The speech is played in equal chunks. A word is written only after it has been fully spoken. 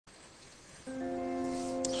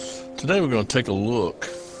Today we're going to take a look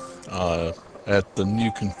at the new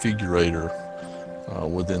configurator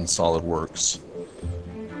within SolidWorks.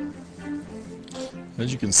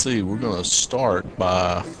 As you can see, we're going to start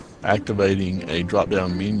by activating a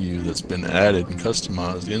drop-down menu that's been added and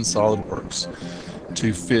customized in SolidWorks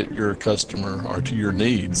to fit your customer or to your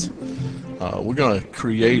needs. We're going to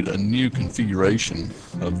create a new configuration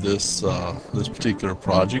of this particular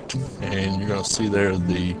project, and you're going to see there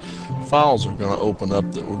the files are going to open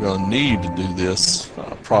up that we're going to need to do this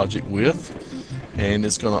project with, and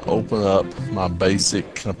it's going to open up my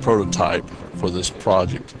basic kind of prototype for this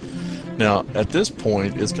project. Now at this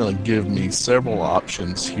point it's going to give me several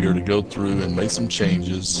options here to go through and make some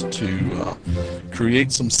changes to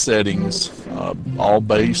create some settings, all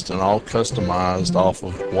based and all customized off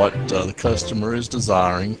of what the customer is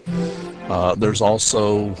desiring. There's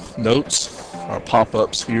also notes or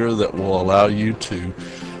pop-ups here that will allow you to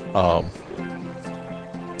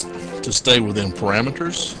stay within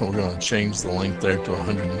parameters. We're going to change the length there to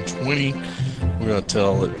 120. We're going to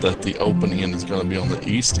tell it that the open end is going to be on the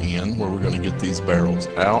east end where we're going to get these barrels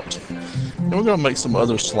out. And we're going to make some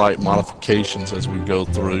other slight modifications as we go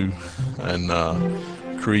through and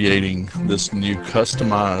creating this new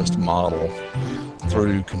customized model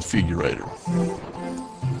through configurator.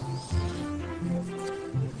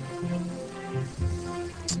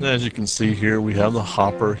 As you can see here, we have the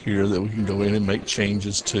hopper here that we can go in and make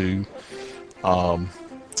changes to.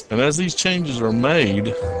 And as these changes are made,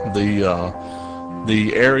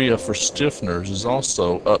 the area for stiffeners is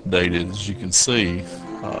also updated, as you can see,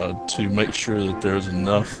 to make sure that there's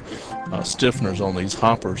enough stiffeners on these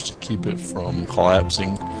hoppers to keep it from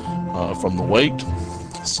collapsing from the weight.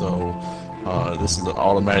 So this is an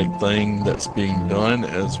automatic thing that's being done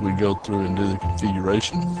as we go through and do the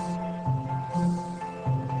configuration.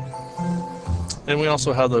 And we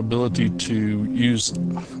also have the ability to use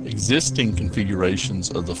existing configurations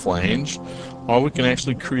of the flange, or we can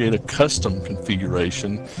actually create a custom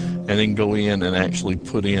configuration and then go in and actually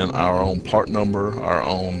put in our own part number, our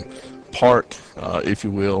own part, if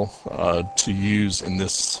you will, to use in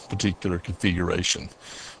this particular configuration.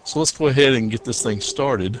 So let's go ahead and get this thing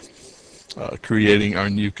started, creating our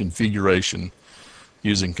new configuration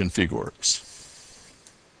using ConfigWorks.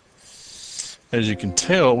 As you can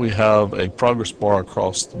tell, we have a progress bar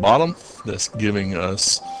across the bottom that's giving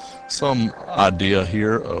us some idea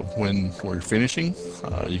here of when we're finishing.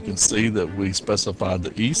 You can see that we specified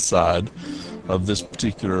the east side of this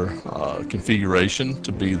particular configuration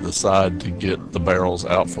to be the side to get the barrels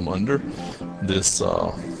out from under this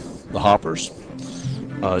the hoppers.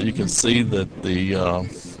 You can see that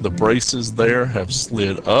the braces there have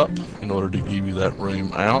slid up in order to give you that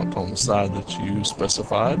room out on the side that you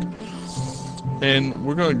specified. And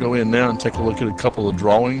we're going to go in now and take a look at a couple of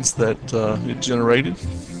drawings that it generated,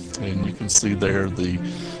 and you can see there the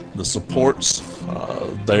supports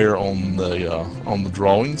there on the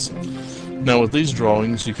drawings. Now with these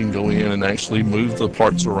drawings, you can go in and actually move the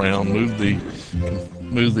parts around, move the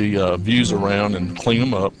views around, and clean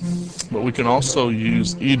them up. But we can also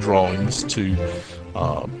use e-drawings to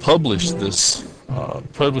publish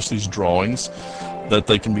these drawings, that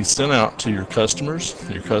they can be sent out to your customers.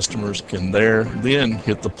 Your customers can then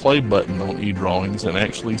hit the play button on e-drawings and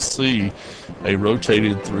actually see a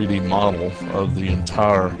rotated 3D model of the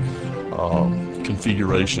entire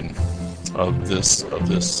configuration of this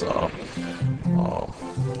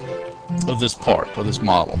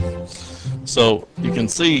model. So you can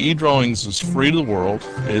see e-drawings is free to the world.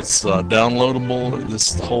 It's downloadable.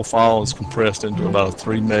 This whole file is compressed into about a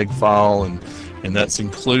 3 meg file, and that's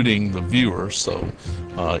including the viewer. So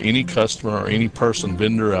any customer or any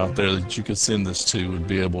vendor out there that you could send this to would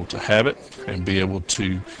be able to have it and be able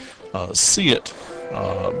to see it,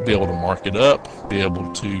 be able to mark it up, be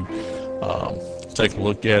able to take a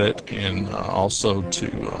look at it, and also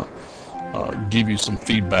to give you some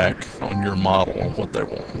feedback on your model on what they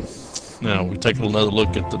want. Now we take another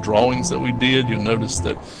look at the drawings that we did. You'll notice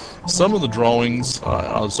that some of the drawings,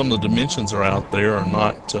 some of the dimensions are out there are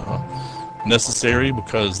not necessary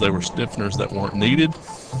because they were stiffeners that weren't needed.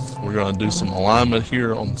 We're going to do some alignment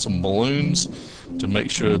here on some balloons to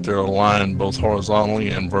make sure that they're aligned both horizontally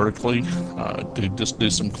and vertically, to just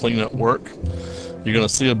do some cleanup work. You're going to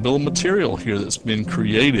see a bill of material here that's been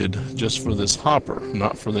created just for this hopper,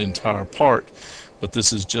 not for the entire part, but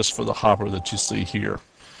this is just for the hopper that you see here.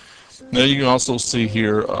 Now you can also see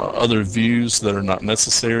here other views that are not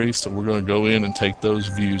necessary, so we're going to go in and take those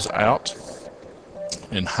views out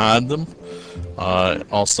and hide them.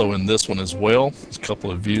 Also in this one as well, there's a couple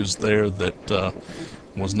of views there that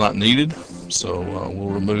was not needed, so we'll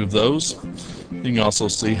remove those. You can also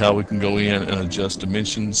see how we can go in and adjust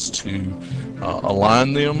dimensions to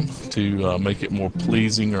align them to make it more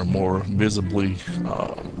pleasing or more visibly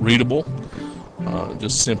readable,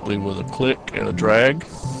 just simply with a click and a drag.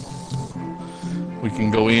 We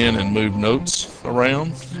can go in and move notes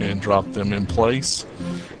around and drop them in place,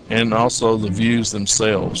 and also the views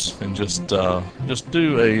themselves, and just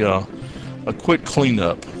do a quick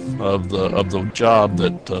cleanup of the job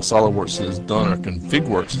that SolidWorks has done, or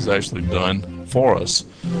ConfigWorks has actually done for us,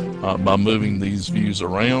 by moving these views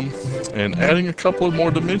around and adding a couple of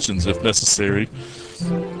more dimensions if necessary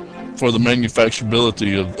for the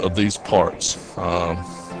manufacturability of these parts.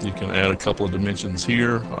 You can add a couple of dimensions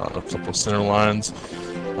here, a couple of center lines.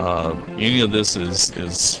 Any of this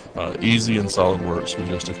is easy in SolidWorks with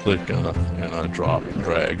just a click and a drop and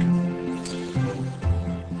drag.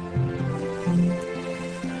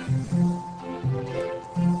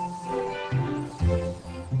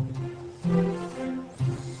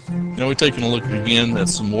 Now we're taking a look again at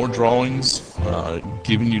some more drawings,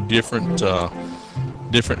 giving you different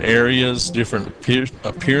areas, different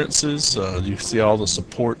appearances. You see all the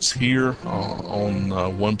supports here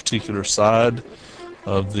on one particular side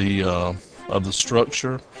of the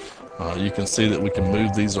structure. You can see that we can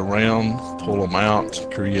move these around, pull them out,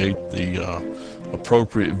 create the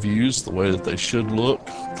appropriate views the way that they should look,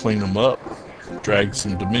 clean them up, drag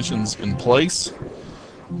some dimensions in place,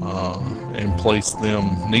 and place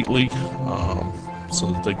them neatly so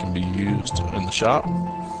that they can be used in the shop.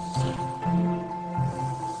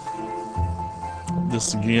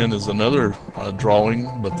 This again is another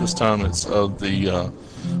drawing, but this time it's of the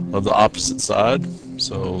opposite side.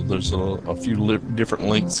 So there's a few different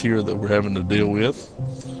links here that we're having to deal with,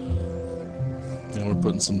 and we're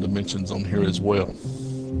putting some dimensions on here as well,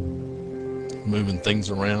 moving things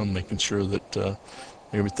around, making sure that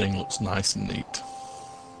everything looks nice and neat.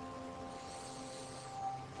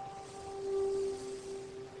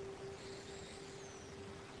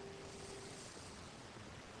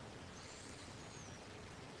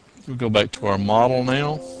 We'll go back to our model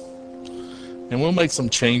now, and we'll make some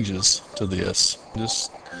changes to this.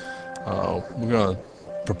 Just we're going to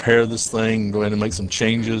prepare this thing, go ahead and make some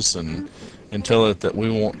changes, and tell it that we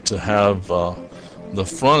want to have the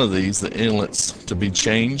front of these, the inlets, to be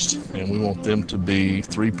changed, and we want them to be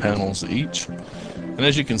 3 panels each. And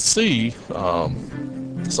as you can see,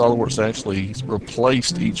 SolidWorks actually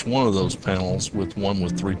replaced each one of those panels with one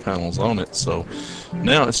with 3 panels on it. So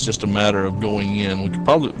now it's just a matter of going in. We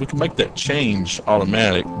can make that change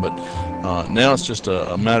automatic, but now it's just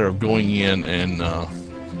a matter of going in and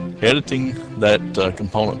editing that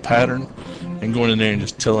component pattern and going in there and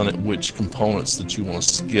just telling it which components that you want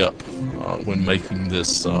to skip when making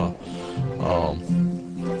this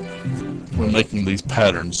when making these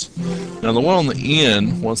patterns. Now the one on the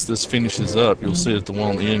end, once this finishes up, you'll see that the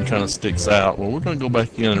one on the end kind of sticks out. Well, we're going to go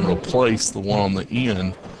back in and replace the one on the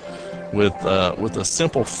end with a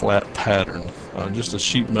simple flat pattern, just a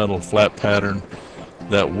sheet metal flat pattern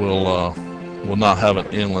that will not have an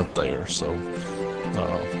inlet there. So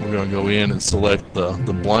we're going to go in and select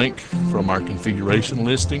the blank from our configuration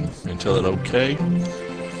listing and tell it OK.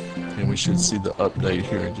 And we should see the update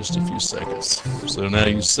here in just a few seconds. So now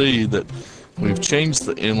you see that we've changed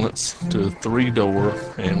the inlets to a 3-door,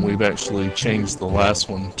 and we've actually changed the last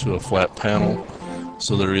one to a flat panel,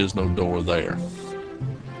 so there is no door there.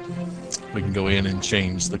 We can go in and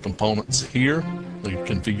change the components here, the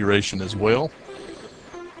configuration as well.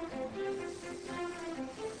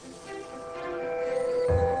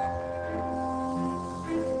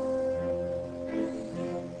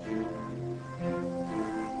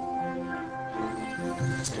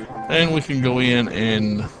 And we can go in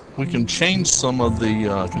and we can change some of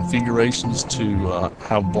the configurations to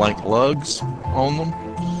have blank lugs on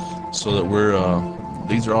them, so that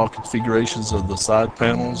these are all configurations of the side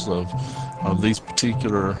panels of these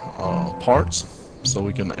particular parts. So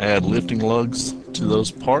we can add lifting lugs to those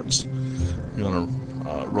parts. We're going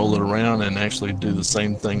to roll it around and actually do the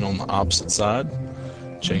same thing on the opposite side.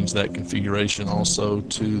 Change that configuration also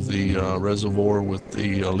to the reservoir with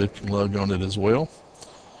the lifting lug on it as well.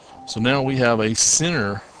 So now we have a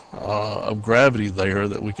center of gravity there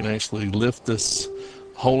that we can actually lift this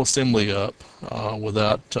whole assembly up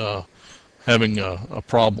without having a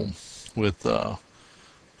problem with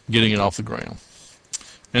getting it off the ground.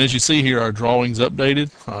 And as you see here, our drawing's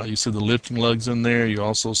updated. You see the lifting lugs in there. You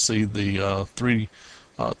also see the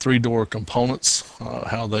three-door components,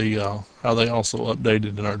 how they also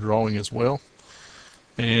updated in our drawing as well.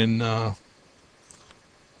 And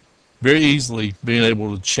very easily being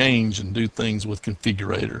able to change and do things with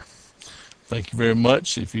Configurator. Thank you very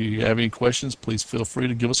much. If you have any questions, please feel free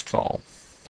to give us a call.